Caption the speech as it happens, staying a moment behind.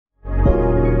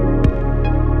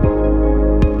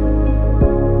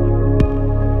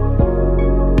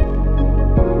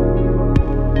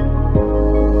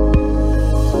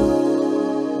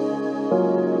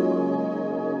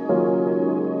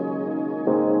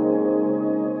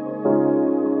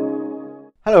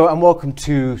Hello and welcome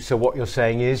to So What You're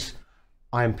Saying Is.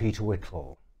 I'm Peter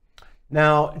Whittle.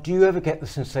 Now, do you ever get the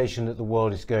sensation that the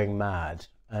world is going mad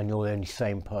and you're the only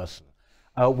sane person?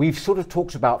 We've sort of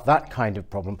talked about that kind of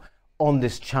problem on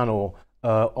this channel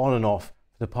on and off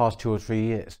for the past 2 or 3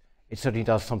 years. It certainly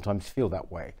does sometimes feel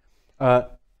that way.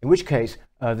 In which case,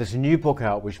 there's a new book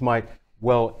out which might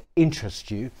well interest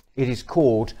you. It is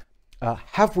called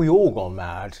Have We All Gone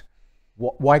Mad?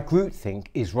 Why Groupthink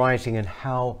is Rising and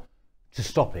How to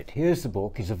Stop It. Here's the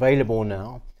book. It's available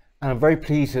now. And I'm very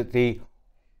pleased that the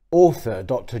author,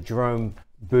 Dr. Jerome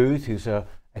Booth, who's an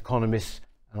economist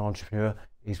and entrepreneur,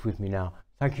 is with me now.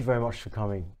 Thank you very much for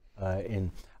coming in.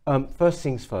 First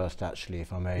things first, actually,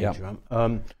 if I may,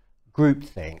 Jerome.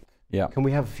 Groupthink. Yeah. Can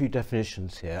we have a few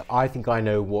definitions here? I think I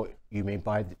know what you mean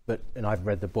by, and I've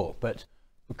read the book, but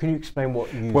can you explain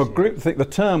what you? Well, groupthink. The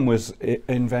term was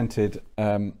invented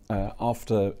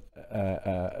after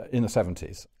in the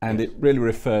 70s, and Yes. it really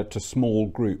referred to small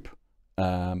group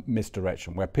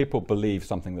misdirection, where people believe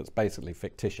something that's basically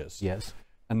fictitious. Yes.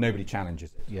 And nobody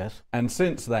challenges it. Yes. And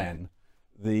since then,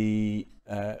 the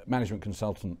management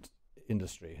consultant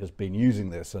industry has been using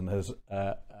this and has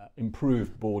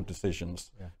improved board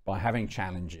decisions by having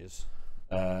challenges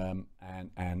and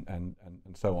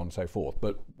so on and so forth.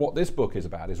 But what this book is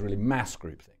about is really mass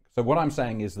groupthink. So what I'm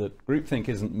saying is that groupthink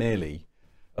isn't merely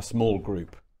a small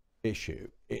group issue.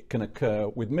 It can occur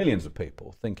with millions of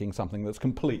people thinking something that's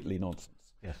completely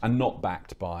nonsense and not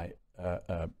backed by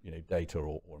data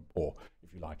or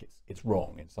if you like, it's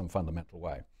wrong in some fundamental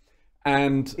way.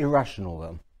 And Irrational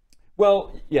then.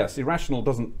 well, yes, irrational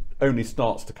doesn't only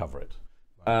starts to cover it.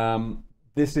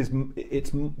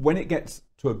 It's when it gets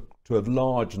to a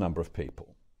large number of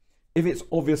people. If it's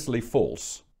obviously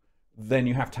false, then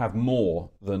you have to have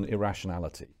more than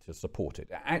irrationality to support it.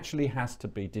 It actually has to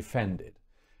be defended.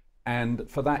 And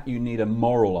for that, you need a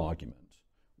moral argument,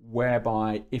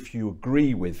 whereby if you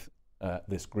agree with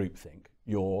this groupthink,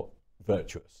 you're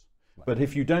virtuous. Right. But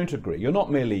if you don't agree, you're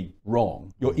not merely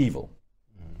wrong, you're evil.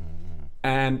 Mm-hmm.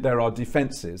 And there are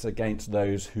defenses against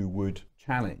those who would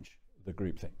challenge the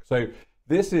groupthink. So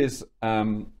this is,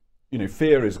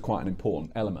 fear is quite an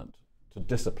important element to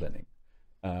disciplining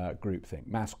groupthink,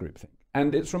 mass groupthink.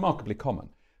 And it's remarkably common.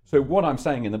 So what I'm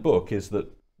saying in the book is that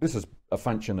this is a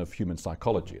function of human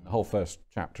psychology, and the whole first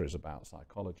chapter is about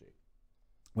psychology.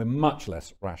 We're much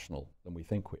less rational than we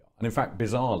think we are. And in fact,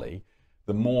 bizarrely,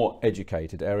 the more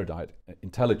educated, erudite,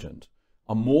 intelligent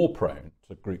are more prone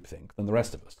to groupthink than the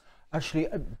rest of us. Actually,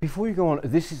 before you go on,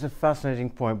 this is a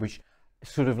fascinating point which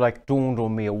sort of like dawned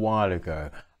on me a while ago.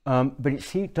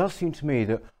 But it does seem to me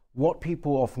that what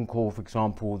people often call, for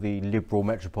example, the liberal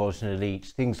metropolitan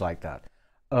elites, things like that,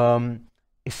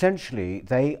 essentially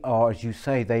they are, as you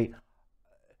say,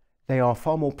 they are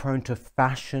far more prone to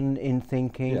fashion in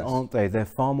thinking, aren't they? They're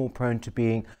far more prone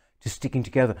to sticking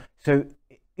together. So,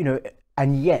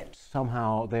 and yet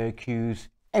somehow they accuse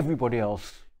everybody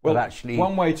else of actually.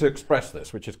 One way to express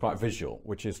this, which is quite visual,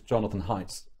 which is Jonathan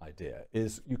Haidt's idea,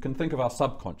 is you can think of our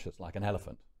subconscious like an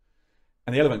elephant.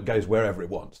 And the elephant goes wherever it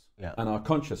wants. Yeah. And our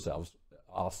conscious selves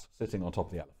are sitting on top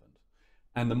of the elephant.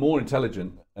 And the more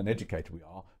intelligent and educated we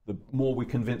are, the more we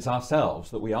convince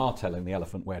ourselves that we are telling the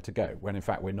elephant where to go, when in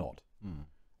fact we're not.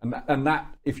 Mm. And that,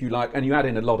 if you like, and you add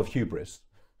in a lot of hubris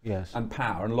and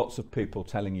power and lots of people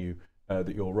telling you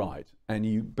that you're right, and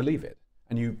you believe it,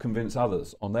 and you convince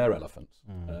others on their elephants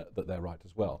that they're right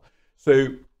as well. So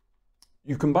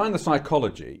you combine the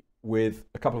psychology with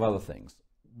a couple of other things.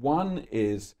 One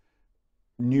is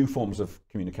new forms of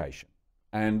communication.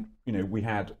 And, we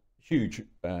had huge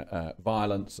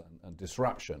violence and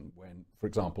disruption when, for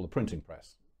example, the printing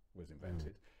press was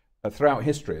invented. Throughout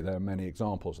history, there are many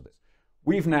examples of this.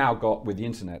 We've now got, with the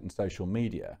internet and social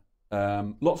media,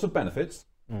 lots of benefits,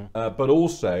 but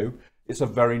also it's a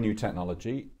very new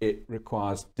technology. It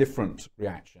requires different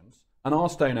reactions, and our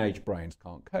Stone Age brains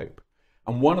can't cope.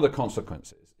 And one of the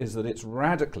consequences is that it's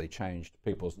radically changed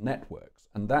people's networks,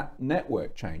 and that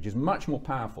network change is much more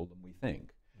powerful than we think.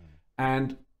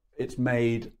 And it's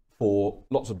made for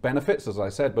lots of benefits, as I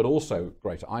said, but also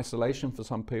greater isolation for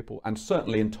some people, and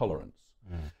certainly intolerance.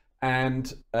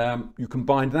 And you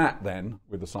combine that then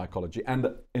with the psychology, and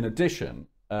in addition,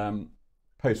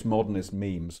 postmodernist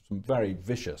memes, some very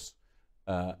vicious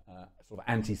sort of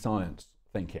anti-science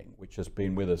thinking, which has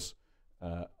been with us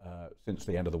since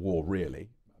the end of the war, really.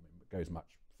 I mean, it goes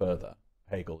much further.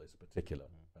 Hegel is a particular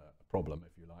problem,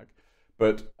 if you like.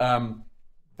 But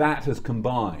that has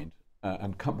combined,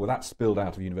 that's spilled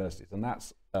out of universities, and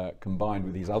that's combined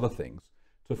with these other things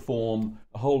to form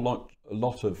a whole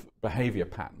lot of behavior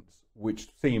patterns which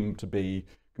seem to be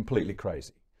completely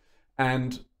crazy.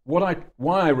 And why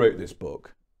I wrote this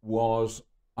book was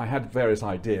I had various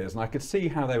ideas and I could see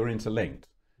how they were interlinked,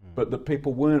 but that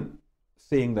people weren't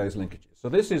seeing those linkages. So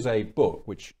this is a book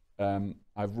which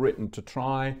I've written to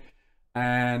try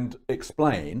and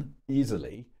explain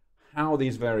easily how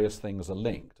these various things are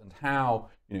linked and how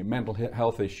mental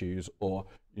health issues or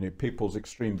people's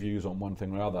extreme views on one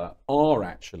thing or other are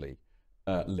actually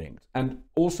linked, and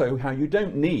also how you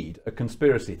don't need a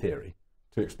conspiracy theory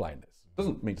to explain this.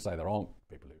 Doesn't mean to say there aren't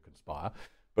people who conspire,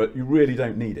 but you really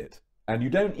don't need it, and you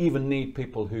don't even need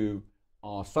people who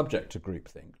are subject to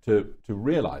groupthink to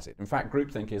realize it. In fact,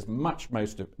 groupthink is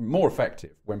more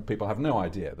effective when people have no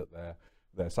idea that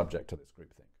they're subject to this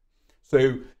groupthink.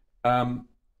 So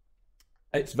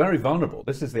it's very vulnerable.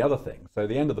 This is the other thing. So at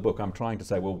the end of the book, I'm trying to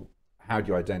say, well, how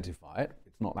do you identify it?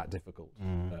 It's not that difficult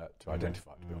to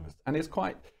identify, to be honest. And it's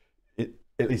quite,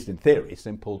 at least in theory,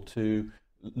 simple to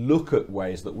look at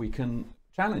ways that we can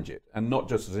challenge it, and not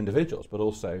just as individuals, but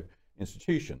also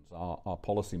institutions, our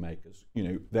policymakers.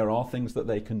 There are things that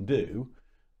they can do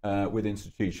with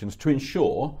institutions to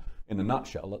ensure, in a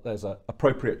nutshell, that there's an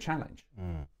appropriate challenge.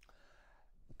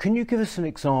 Can you give us an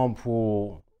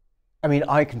example? I mean,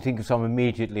 I can think of some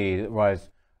immediately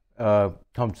that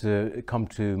come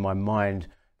to my mind.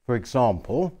 For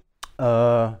example,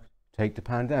 take the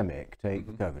pandemic, take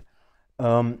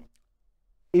COVID.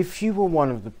 If you were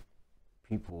one of the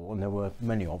people, and there were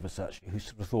many of us actually, who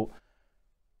sort of thought,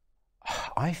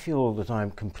 I feel that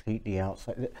I'm completely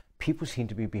outside. People seem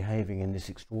to be behaving in this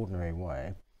extraordinary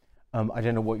way. I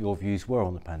don't know what your views were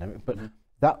on the pandemic, but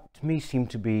that to me seemed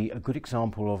to be a good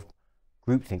example of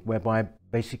groupthink, whereby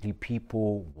basically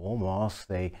people wore masks,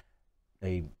 they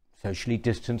socially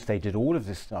distanced, they did all of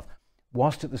this stuff,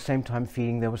 whilst at the same time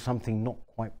feeling there was something not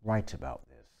quite right about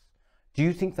this. Do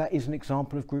you think that is an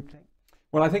example of groupthink?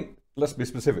 Well, I think, let's be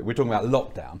specific. We're talking about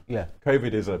lockdown. Yeah.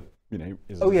 COVID is a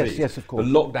is a disease. Yes, of course.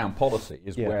 The lockdown policy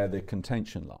is where the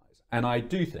contention lies. And I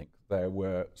do think there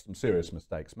were some serious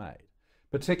mistakes made,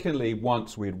 particularly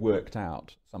once we'd worked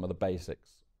out some of the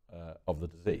basics of the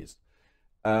disease.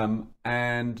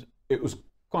 And it was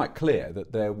quite clear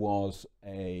that there was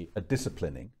a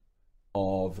disciplining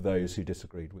of those who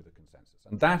disagreed with the consensus.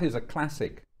 And that is a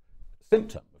classic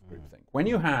symptom of groupthink. When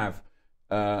you have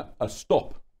a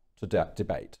stop to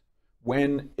debate,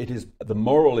 when it is the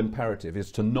moral imperative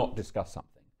is to not discuss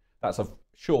something, that's a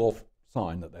sure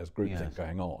sign that there's groupthink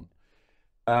going on.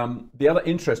 The other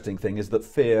interesting thing is that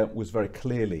fear was very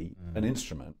clearly an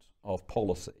instrument of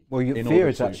policy. Well, fear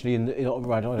is actually on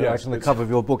the cover of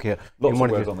your book here. Lots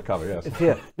of words on the cover, yes.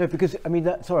 Fear. No, because I mean,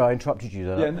 sorry, I interrupted you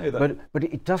there. Yeah, no, but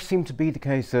it does seem to be the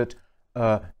case that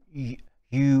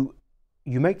you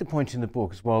make the point in the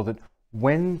book as well that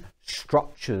when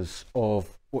structures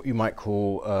of what you might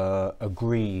call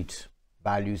agreed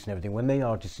values and everything, when they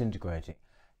are disintegrating,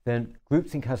 then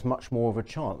groupthink has much more of a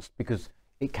chance because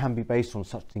it can be based on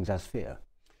such things as fear.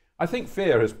 I think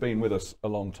fear has been with us a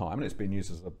long time, and it's been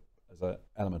used as an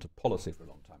element of policy for a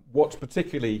long time. What's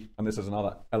particularly, and this is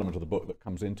another element of the book that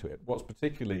comes into it, what's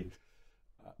particularly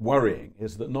worrying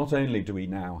is that not only do we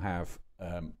now have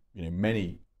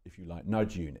many, if you like,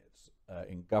 nudge units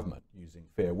in government using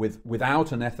fear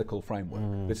without an ethical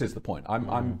framework. This is the point.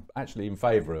 I'm actually in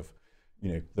favour of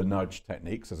the nudge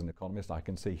techniques. As an economist, I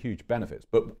can see huge benefits.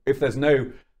 But if there's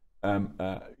no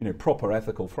proper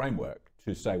ethical framework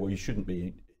to say, well, you shouldn't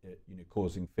be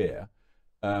causing fear,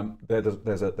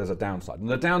 there's a downside. And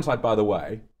the downside, by the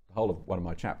way, the whole of one of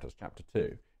my chapters, chapter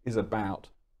 2, is about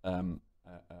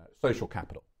social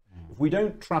capital. If we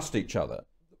don't trust each other,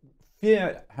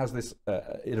 fear has this,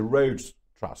 it erodes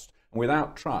trust. And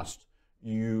without trust,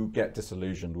 you get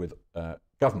disillusioned with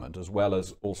government as well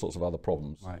as all sorts of other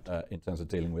problems in terms of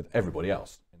dealing with everybody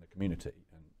else in the community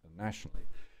and nationally.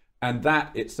 And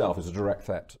that itself is a direct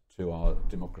threat to our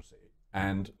democracy.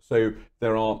 And so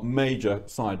there are major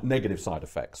negative side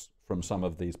effects from some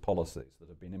of these policies that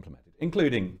have been implemented,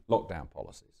 including lockdown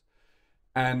policies.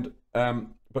 And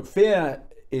but fear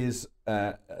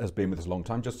has been with us a long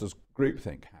time, just as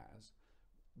groupthink has.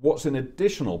 What's an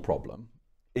additional problem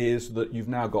is that you've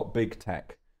now got big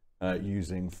tech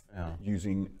using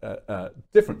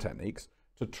different techniques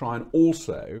to try and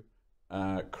also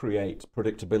create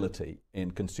predictability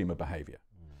in consumer behavior.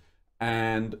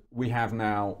 And we have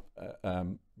now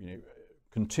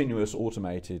continuous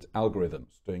automated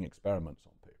algorithms doing experiments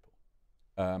on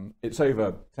people. It's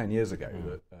over 10 years ago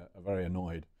that a very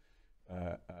annoyed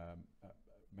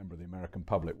member of the American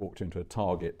public walked into a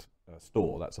Target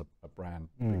store, that's a brand,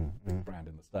 big brand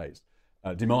in the States,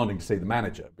 demanding to see the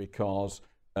manager because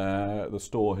the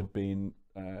store had been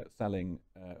selling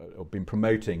or been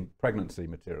promoting pregnancy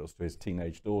materials to his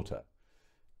teenage daughter.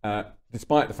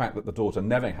 despite the fact that the daughter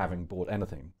never having bought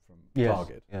anything from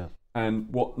Target. Yeah.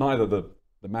 And what neither the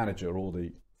manager or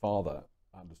the father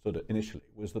understood it initially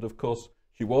was that, of course,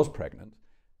 she was pregnant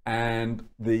and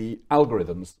the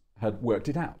algorithms had worked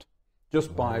it out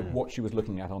just by what she was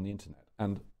looking at on the internet.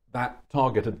 And that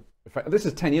targeted effect, this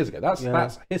is 10 years ago,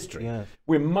 that's history. Yeah.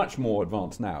 We're much more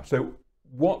advanced now. So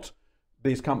what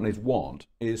these companies want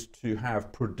is to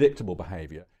have predictable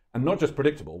behavior, and not just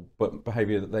predictable, but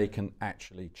behavior that they can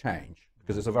actually change,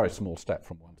 because it's a very small step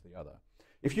from one to the other.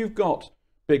 If you've got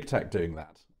big tech doing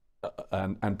that,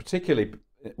 and particularly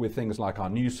with things like our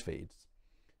news feeds,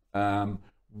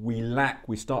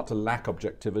 we start to lack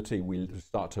objectivity, we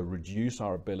start to reduce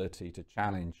our ability to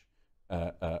challenge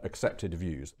accepted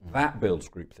views. That builds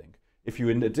groupthink. If you,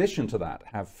 in addition to that,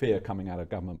 have fear coming out of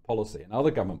government policy and other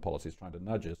government policies trying to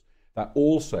nudge us, that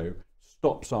also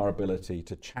stops our ability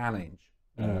to challenge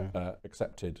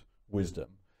accepted wisdom.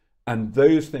 And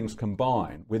those things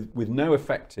combine with no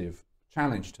effective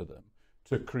challenge to them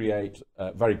to create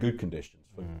very good conditions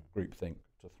for groupthink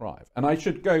to thrive. And I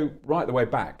should go right the way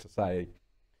back to say,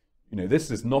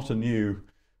 this is not a new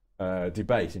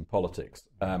debate in politics.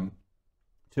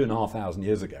 2,500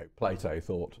 years ago, Plato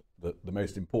thought that the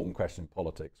most important question in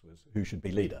politics was who should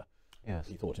be leader. Yes.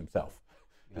 He thought himself,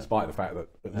 despite the fact that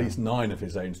at least 9 of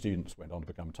his own students went on to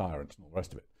become tyrants and all the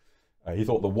rest of it. He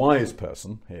thought the wise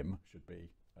person, him, should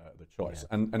be the choice.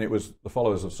 Yeah. And it was the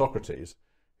followers of Socrates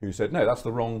who said, no, that's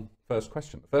the wrong first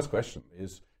question. The first question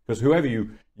is, because whoever you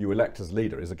elect as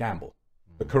leader is a gamble.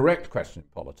 The correct question in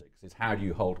politics is, how do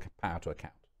you hold power to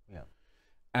account? Yeah.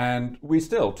 And we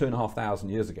still,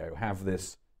 2,500 years ago, have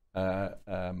this,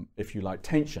 if you like,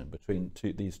 tension between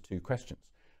these two questions.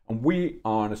 And we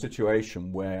are in a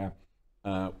situation where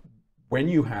when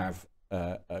you have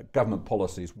government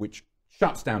policies which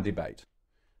shuts down debate,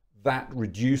 that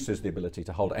reduces the ability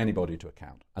to hold anybody to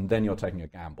account. And then you're taking a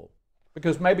gamble.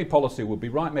 Because maybe policy will be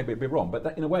right, maybe it'll be wrong. But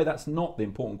that, in a way, that's not the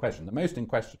important question. The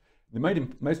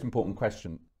most important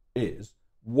question is,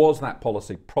 was that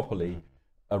policy properly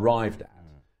arrived at?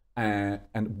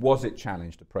 And was it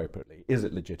challenged appropriately? Is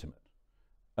it legitimate?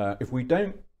 If we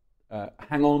don't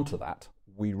hang on to that,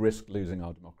 we risk losing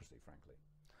our democracy, frankly.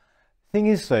 Thing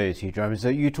is, though, Jerome, is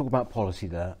that you talk about policy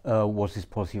there. Was this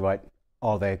policy right?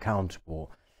 Are they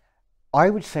accountable? I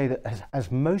would say that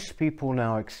as most people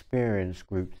now experience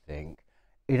groupthink,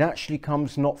 it actually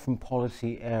comes not from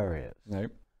policy areas.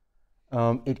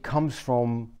 No. It comes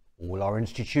from all our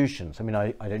institutions. I mean,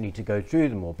 I don't need to go through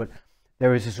them all, but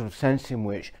there is a sort of sense in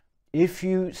which if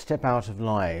you step out of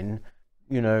line,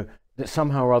 that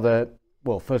somehow or other,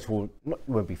 well, first of all, you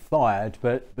won't be fired,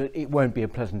 but it won't be a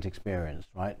pleasant experience,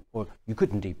 right? Or you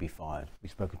could indeed be fired.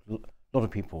 We've spoken to a lot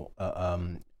of people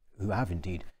who have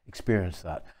indeed experienced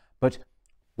that. But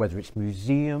whether it's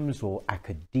museums or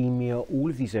academia,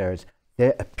 all of these areas,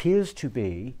 there appears to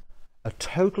be a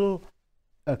total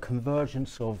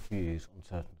convergence of views on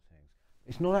certain things.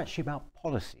 It's not actually about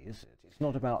policy, is it? It's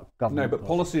not about government. No, but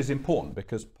policy is important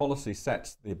because policy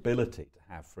sets the ability to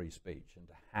have free speech and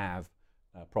to have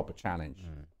proper challenge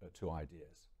to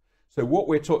ideas. So what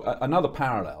we're another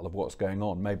parallel of what's going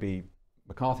on may be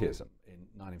McCarthyism in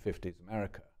 1950s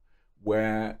America,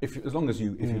 where as long as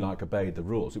you, if you like, obeyed the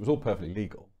rules, it was all perfectly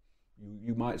legal.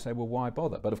 You might say, well, why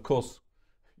bother? But of course,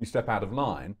 you step out of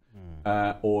line,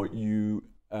 or you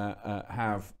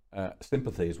have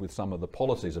sympathies with some of the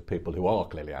policies of people who are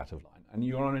clearly out of line, and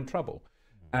you are in trouble.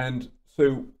 And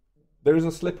so there is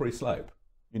a slippery slope.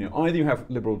 Either you have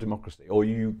liberal democracy or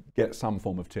you get some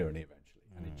form of tyranny eventually,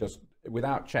 and it just,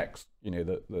 without checks,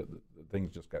 the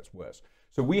things just gets worse.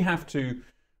 So we have to,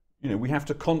 we have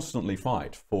to constantly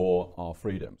fight for our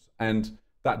freedoms, and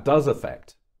that does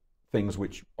affect things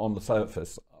which, on the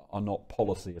surface, are not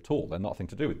policy at all. They're nothing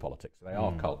to do with politics. They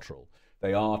are cultural.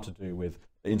 They are to do with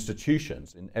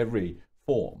institutions in every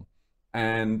form.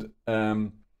 And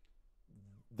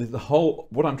the whole,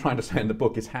 what I'm trying to say in the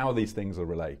book is how these things are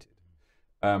related.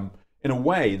 In a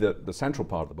way, the central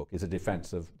part of the book is a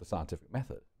defense of the scientific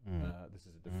method. This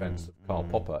is a defense of Karl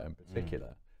Popper in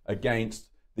particular against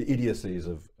the idiocies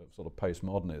of sort of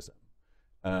postmodernism.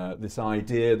 This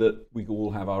idea that we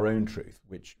all have our own truth,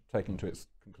 which, taken to its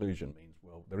conclusion, means,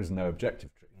 well, there is no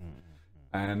objective truth.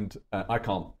 And I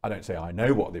don't say I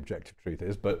know what the objective truth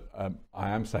is, but I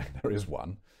am saying there is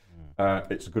one.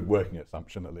 It's a good working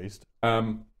assumption, at least.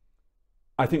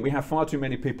 I think we have far too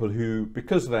many people who,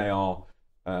 because they are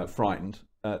frightened,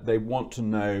 they want to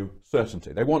know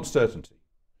certainty. They want certainty.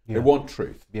 Yeah. They want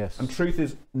truth. Yes. And truth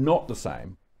is not the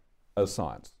same as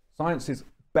science. Science is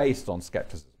based on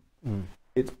skepticism.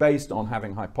 It's based on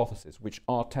having hypotheses which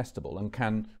are testable and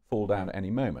can fall down at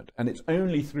any moment. And it's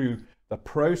only through the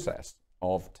process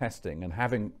of testing and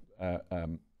having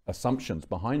assumptions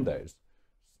behind those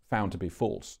found to be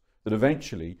false, that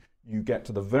eventually you get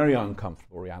to the very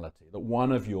uncomfortable reality that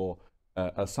one of your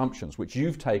assumptions, which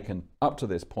you've taken up to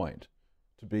this point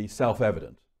to be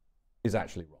self-evident, is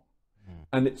actually wrong.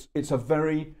 And it's a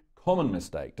very common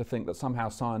mistake to think that somehow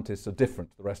scientists are different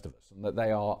to the rest of us and that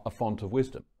they are a font of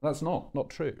wisdom. That's not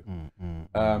true.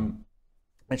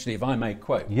 Actually, if I may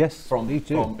quote, from,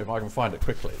 if I can find it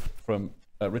quickly, from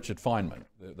Richard Feynman,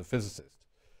 the physicist,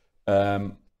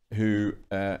 who,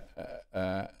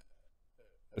 as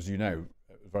you know,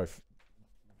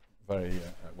 very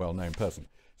well-known person.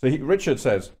 So Richard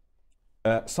says,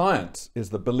 science is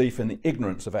the belief in the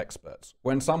ignorance of experts.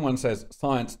 When someone says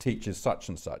science teaches such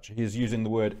and such, he is using the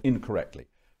word incorrectly.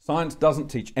 Science doesn't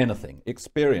teach anything.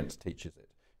 Experience teaches it.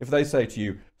 If they say to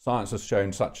you, science has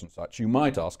shown such and such, you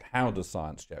might ask, how does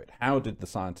science show it? How did the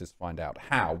scientists find out?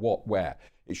 How, what, where?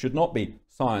 It should not be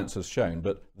science has shown,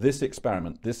 but this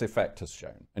experiment, this effect has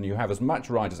shown. And you have as much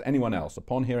right as anyone else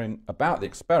upon hearing about the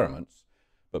experiments,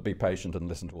 but be patient and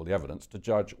listen to all the evidence to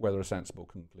judge whether a sensible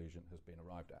conclusion has been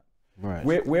arrived at.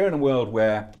 Right. We're in a world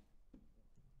where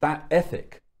that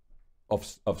ethic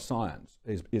of science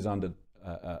is under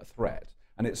threat,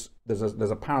 and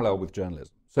there's a parallel with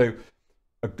journalism. So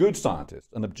a good scientist,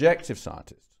 an objective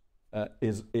scientist,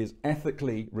 is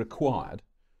ethically required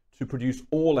to produce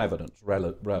all evidence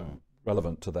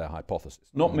relevant to their hypothesis,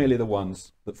 not merely the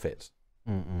ones that fit.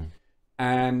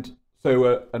 And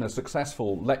so a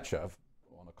successful lecture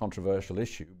on a controversial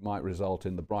issue might result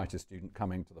in the brightest student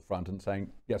coming to the front and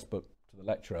saying, yes, but to the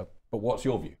lecturer, but what's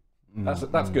your view?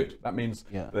 That's good. That means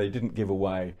they didn't give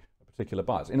away a particular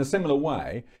bias. In a similar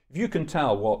way, if you can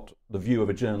tell what the view of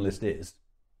a journalist is,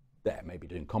 they're maybe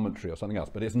doing commentary or something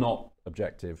else, but it's not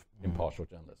objective, impartial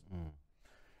journalism.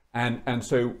 And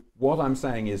so what I'm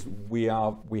saying is we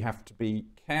have to be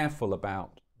careful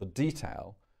about the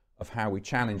detail of how we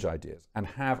challenge ideas and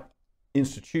have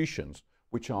institutions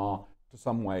which are to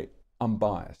some way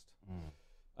unbiased.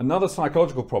 Another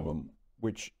psychological problem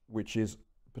which is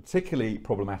particularly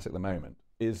problematic at the moment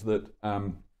is that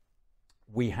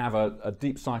we have a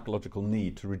deep psychological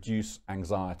need to reduce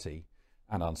anxiety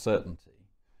and uncertainty.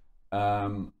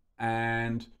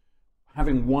 And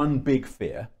having one big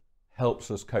fear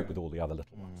helps us cope with all the other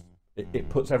little ones. It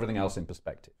puts everything else in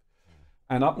perspective.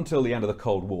 And up until the end of the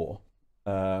Cold War,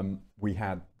 we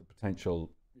had the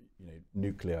potential,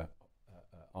 nuclear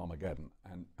Armageddon,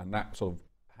 and that sort of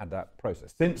had that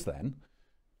process. Since then,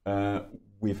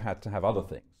 we've had to have other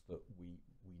things that we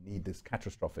need this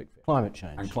catastrophic fear. Climate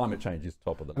change. And climate change is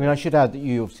top of the list. I mean, I should add that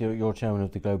you're chairman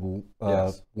of the Global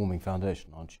Warming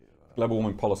Foundation, aren't you? Global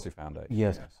Warming Policy Foundation.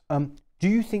 Yes. Do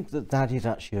you think that is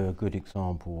actually a good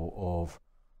example of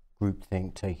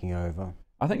groupthink taking over?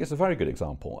 I think it's a very good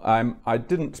example. I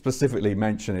didn't specifically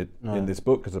mention it in this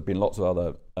book because there have been lots of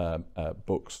other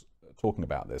books talking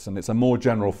about this, and it's a more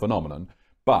general phenomenon,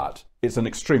 but it's an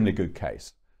extremely good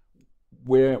case.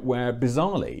 Where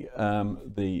bizarrely,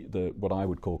 the what I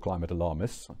would call climate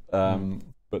alarmists,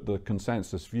 but the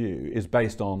consensus view is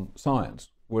based on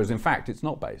science, whereas in fact it's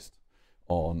not based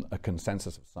on a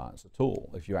consensus of science at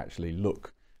all. If you actually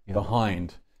look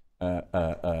behind,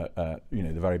 the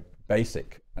very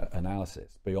basic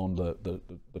analysis beyond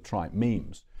the trite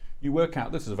memes, you work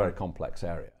out this is a very complex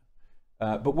area.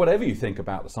 But whatever you think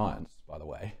about the science, by the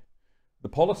way, the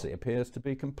policy appears to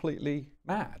be completely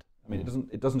mad. I mean,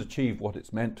 it doesn't achieve what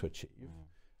it's meant to achieve.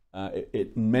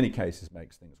 It in many cases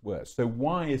makes things worse. So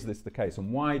why is this the case,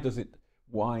 and why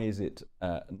is it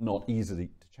not easy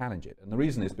to challenge it? And the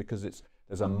reason is because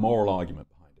there's a moral argument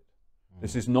behind it.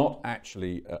 This is not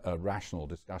actually a rational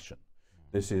discussion.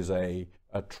 This is a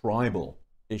tribal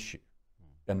issue,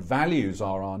 and values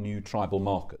are our new tribal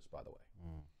markers, by the way.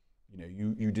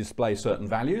 You display certain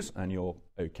values, and you're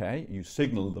okay. You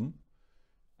signal them,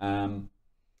 and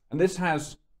this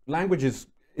has. Language is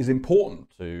important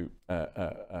to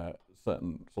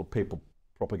certain sort of people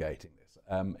propagating this.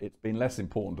 It's been less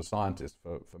important to scientists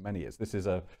for many years. This is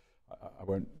I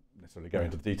won't necessarily go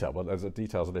into detail, but there's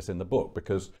details of this in the book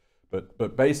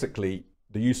but basically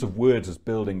the use of words as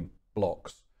building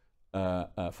blocks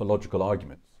for logical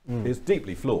arguments is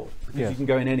deeply flawed, because you can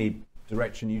go in any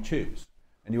direction you choose,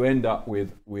 and you end up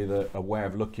with a way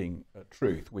of looking at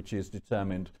truth which is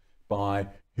determined by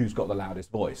who's got the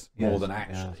loudest voice more than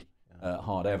actually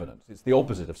hard evidence. It's the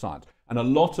opposite of science, and a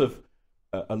lot of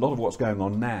what's going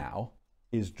on now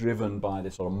is driven by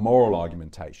this sort of moral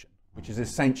argumentation, which is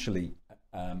essentially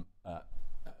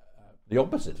the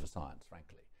opposite of science,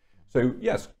 frankly. So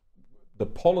yes, the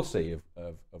policy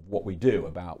of what we do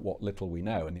about what little we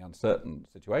know in the uncertain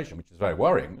situation, which is very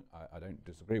worrying, I don't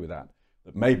disagree with that,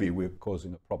 that maybe we're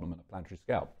causing a problem on a planetary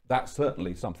scale. That's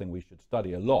certainly something we should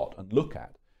study a lot and look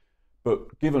at.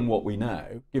 But given what we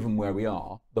know, given where we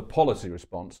are, the policy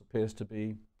response appears to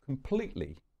be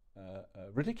completely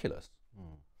ridiculous.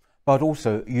 But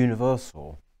also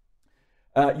universal.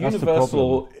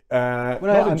 Universal,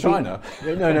 not in China.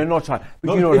 No, not China. But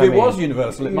Not, you know if what I it mean. was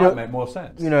universal, it might make more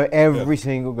sense. You know, every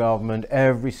single government,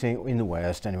 every single, in the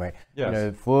West anyway, Yes. you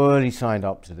know, fully signed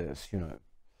up to this, you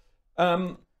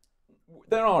know.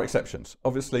 There are exceptions.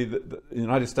 Obviously, in the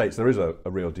United States, there is a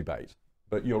real debate.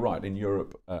 But you're right, in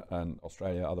Europe and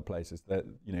Australia, other places, that,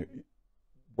 you know,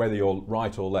 whether you're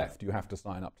right or left, you have to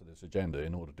sign up to this agenda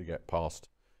in order to get past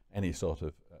any sort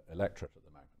of electorate at the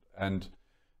moment.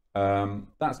 And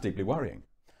that's deeply worrying.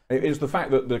 It is the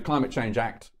fact that the Climate Change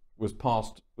Act was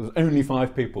passed, there's only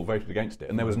 5 people voted against it,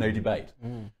 and there was no debate.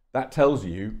 That tells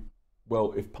you,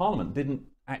 well, if Parliament didn't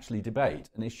actually debate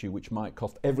an issue which might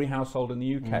cost every household in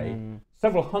the UK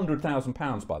several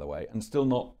 £100,000, by the way, and still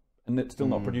not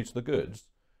produce the goods,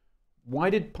 why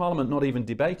did Parliament not even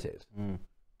debate it?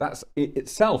 That's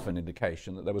itself an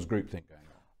indication that there was groupthink going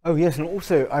on. Oh yes, and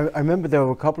also I remember there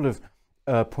were a couple of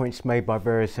points made by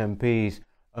various MPs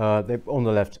on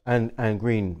the left and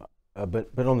Green,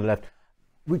 but on the left,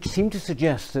 which seemed to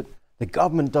suggest that the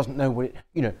government doesn't know what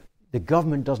the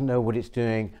government doesn't know what it's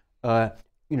doing.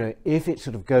 You know, if it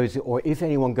sort of goes, or if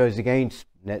anyone goes against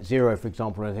net zero, for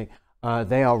example, or anything,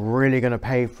 they are really going to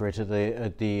pay for it at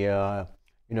the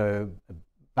you know,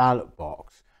 ballot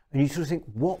box. And you sort of think,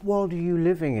 what world are you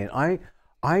living in?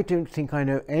 I don't think I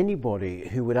know anybody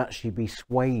who would actually be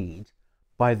swayed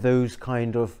by those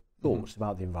kind of thoughts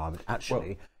about the environment.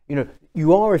 Actually, you know,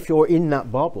 you are, if you're in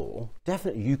that bubble,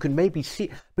 definitely you can maybe see.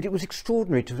 But it was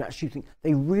extraordinary to actually think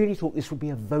they really thought this would be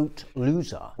a vote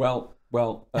loser. Well,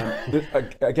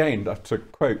 again, to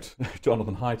quote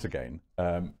Jonathan Haidt again,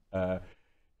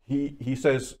 he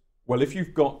says, well, if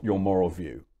you've got your moral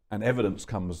view and evidence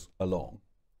comes along,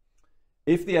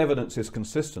 if the evidence is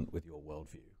consistent with your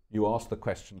worldview, you ask the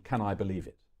question, can I believe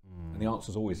it? And the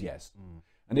answer is always yes.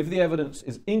 And if the evidence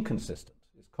is inconsistent,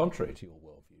 is contrary to your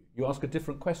worldview, you ask a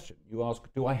different question. You ask,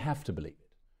 do I have to believe it?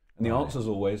 And the answer is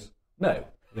always no.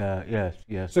 Yes.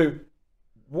 So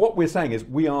what we're saying is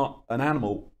we are an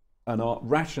animal, and our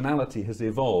rationality has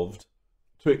evolved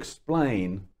to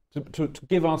explain, to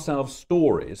give ourselves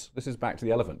stories. This is back to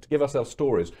the elephant, to give ourselves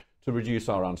stories to reduce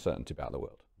our uncertainty about the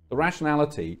world. The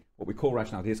rationality, what we call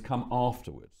rationality, has come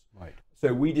afterwards. Right.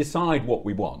 So we decide what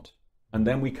we want, and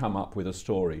then we come up with a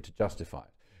story to justify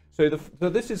it. So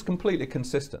this is completely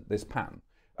consistent, this pattern.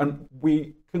 And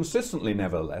we consistently,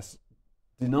 nevertheless,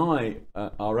 deny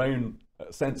our own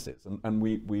senses, and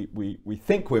we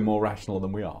think we're more rational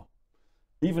than we are.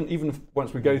 Even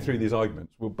once we go through these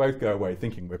arguments, we'll both go away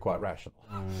thinking we're quite rational.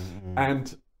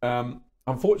 And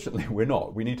unfortunately, we're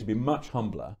not. We need to be much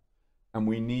humbler, and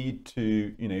we need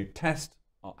to, you know, test,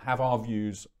 have our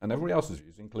views and everybody else's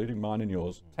views, including mine and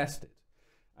yours, tested.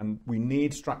 And we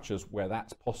need structures where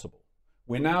that's possible.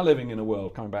 We're now living in a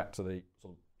world, coming back to the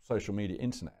sort of social media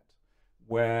internet,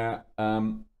 where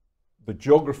the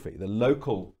geography, the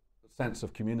local sense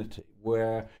of community,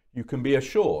 where you can be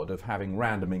assured of having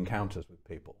random encounters with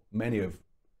people. Many of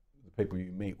the people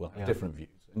you meet will have different views,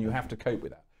 and you have to cope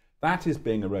with that. That is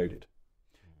being eroded.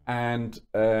 And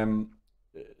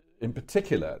in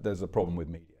particular, there's a problem with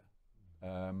media.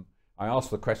 I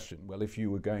asked the question, well, if you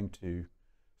were going to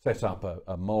set up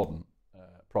a modern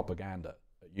propaganda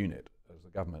unit as a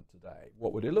government today,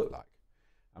 what would it look like?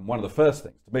 And one of the first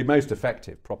things, to be most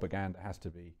effective, propaganda has to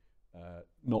be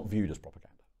not viewed as propaganda.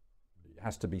 It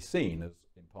has to be seen as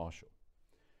impartial.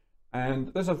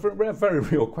 And there's a very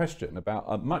real question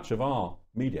about much of our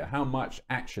media. How much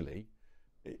actually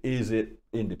is it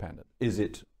independent? Is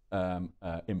it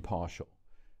impartial?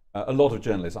 A lot of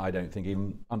journalists, I don't think,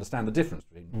 even understand the difference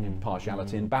between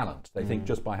impartiality and balance. They think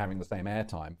just by having the same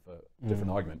airtime for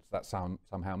different arguments, that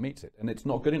somehow meets it, and it's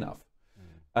not good enough.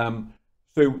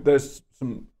 So there's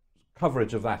some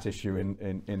coverage of that issue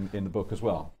in the book as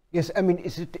well. Yes, I mean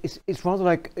it's rather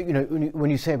like, you know, when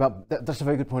you say about that's a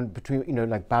very good point between, you know,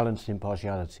 like balance and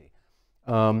impartiality.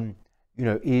 You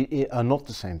know, are not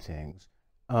the same things.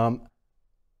 And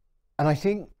I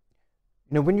think,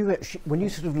 you know, when you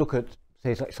sort of look at,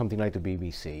 say, like something like the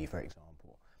BBC, for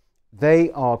example,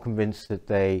 they are convinced that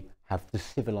they have the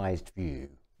civilized view.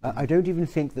 I don't even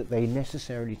think that they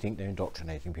necessarily think they're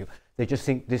indoctrinating people. They just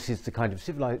think this is the kind of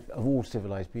civilized of all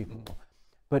civilized people.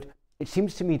 But it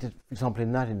seems to me that, for example,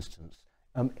 in that instance,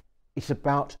 it's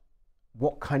about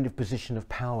what kind of position of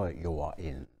power you are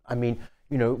in. I mean,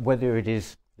 you know, whether it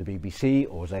is the BBC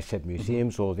or, as I said,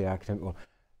 museums or the academic world,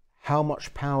 how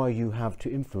much power you have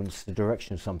to influence the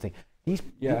direction of something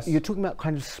Yes. You're talking about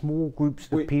kind of small groups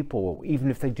of people, even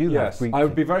if they do have Greek. I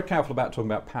would be very careful about talking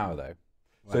about power, though.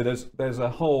 Right. So there's a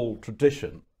whole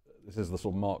tradition, this is the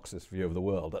sort of Marxist view of the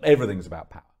world, that everything's about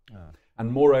power.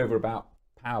 And moreover about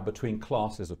power between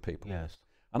classes of people. Yes.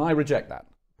 And I reject that.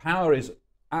 Power is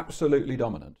absolutely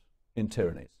dominant in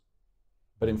tyrannies.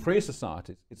 But in free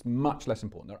societies, it's much less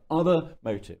important. There are other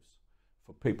motives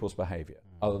for people's behaviour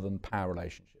other than power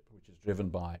relationship, which is driven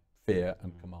by fear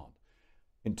and command.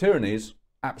 In tyrannies,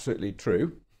 absolutely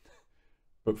true.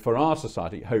 But for our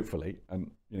society, hopefully,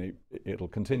 and it'll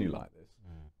continue like this,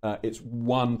 it's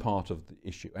one part of the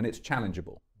issue, and it's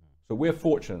challengeable. So we're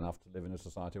fortunate enough to live in a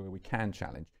society where we can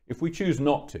challenge. If we choose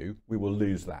not to, we will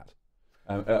lose that,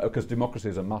 because democracy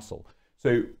is a muscle.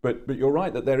 So, but you're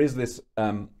right that there is this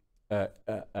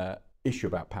issue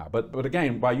about power. But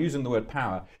again, by using the word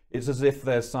power, it's as if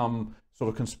there's some sort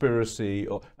of conspiracy,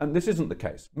 and this isn't the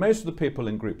case. Most of the people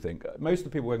in groupthink, most of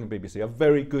the people working at the BBC are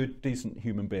very good, decent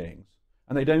human beings,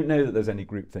 and they don't know that there's any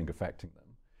groupthink affecting them.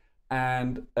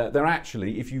 And they're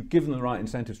actually, if you give them the right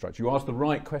incentive structure, you ask the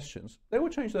right questions, they will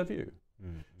change their view.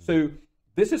 So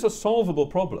this is a solvable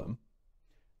problem,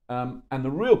 and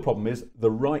the real problem is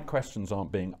the right questions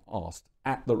aren't being asked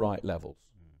at the right levels.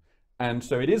 And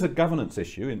so it is a governance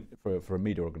issue for a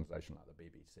media organisation like the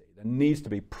BBC. There needs to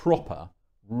be proper,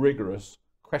 rigorous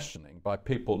questioning by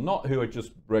people, not who are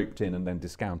just roped in and then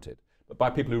discounted, but by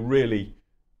people who really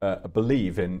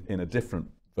believe in a different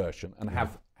version and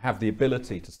have the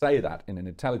ability to say that in an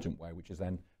intelligent way, which is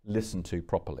then listened to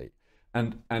properly.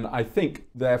 And I think,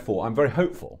 therefore, I'm very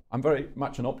hopeful. I'm very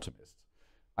much an optimist.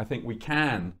 I think we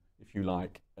can, if you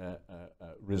like,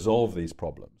 resolve these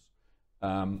problems.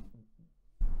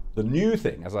 The new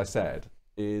thing, as I said,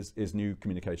 is new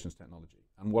communications technology.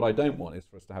 And what I don't want is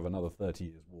for us to have another 30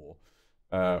 years war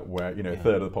where a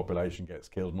third of the population gets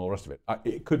killed and all the rest of it.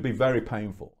 It could be very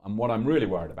painful. And what I'm really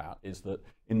worried about is that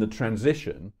in the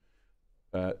transition,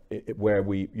 where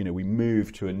we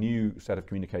move to a new set of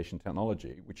communication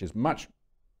technology, which is much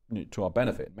to our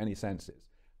benefit in many senses,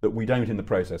 that we don't in the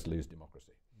process lose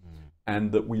democracy,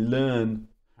 and that we learn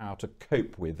how to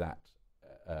cope with that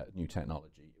new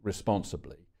technology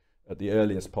responsibly at the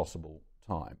earliest possible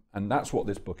time. And that's what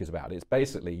this book is about. It's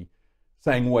basically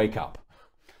saying, wake up.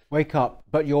 Wake up,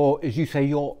 but as you say,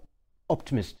 you're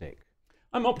optimistic.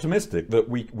 I'm optimistic that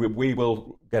we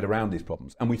will get around these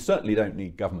problems, and we certainly don't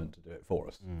need government to do it for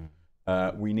us.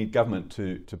 We need government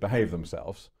to behave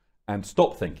themselves and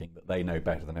stop thinking that they know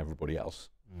better than everybody else.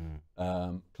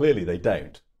 Clearly they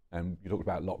don't, and you talked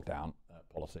about lockdown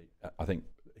policy. I think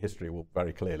history will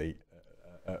very clearly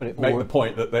make the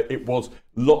point that it was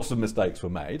lots of mistakes were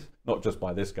made, not just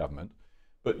by this government,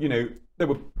 but there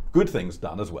were good things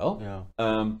done as well.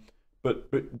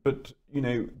 But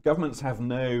governments have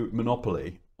no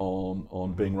monopoly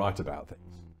on being right about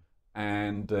things,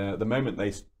 and the moment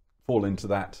they fall into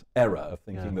that error of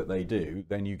thinking that they do,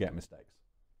 then you get mistakes.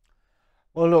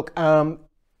 Well, look,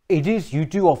 you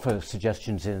do offer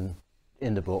suggestions in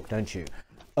the book, don't you?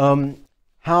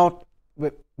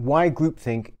 Why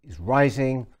groupthink is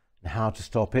rising and how to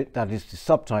stop it. That is the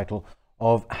subtitle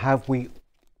of Have We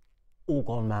All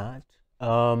Gone Mad?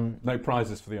 No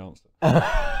prizes for the answer.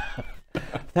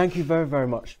 Thank you very, very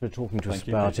much for talking to us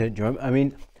about it, Jerome. I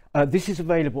mean, this is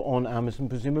available on Amazon,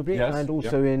 presumably, and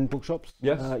also in bookshops.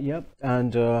 Yes.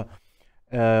 And your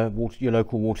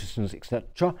local Watersons,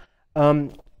 etc.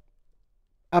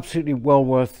 Absolutely well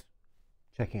worth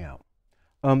checking out.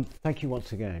 Thank you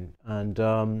once again,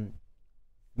 and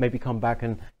maybe come back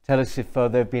and tell us if there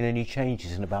have been any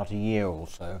changes in about a year or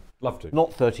so. Love to.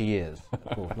 Not 30 years, of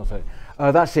course. Not 30.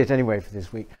 That's it anyway for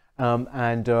this week.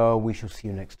 And we shall see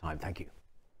you next time. Thank you.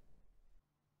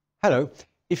 Hello.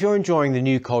 If you're enjoying the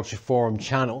New Culture Forum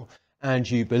channel and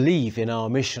you believe in our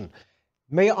mission,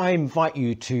 may I invite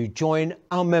you to join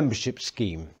our membership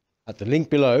scheme at the link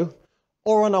below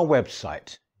or on our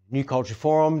website,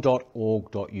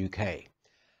 newcultureforum.org.uk.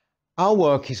 Our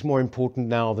work is more important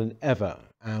now than ever,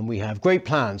 and we have great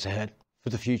plans ahead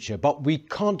for the future, but we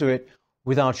can't do it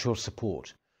without your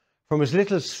support. From as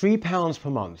little as £3 per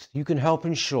month, you can help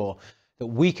ensure that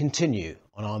we continue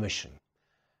on our mission.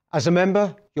 As a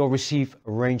member, you'll receive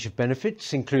a range of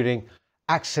benefits, including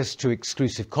access to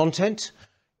exclusive content,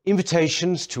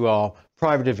 invitations to our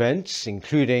private events,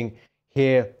 including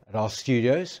here at our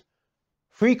studios,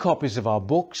 free copies of our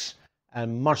books,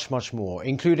 and much, much more,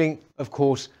 including, of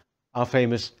course, our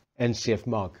famous NCF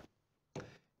mug.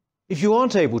 If you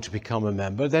aren't able to become a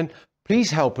member, then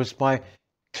please help us by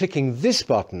clicking this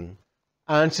button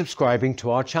and subscribing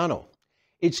to our channel.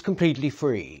 It's completely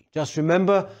free. Just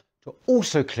remember to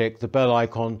also click the bell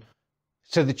icon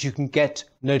so that you can get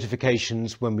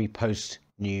notifications when we post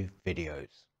new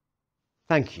videos.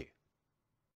 Thank you.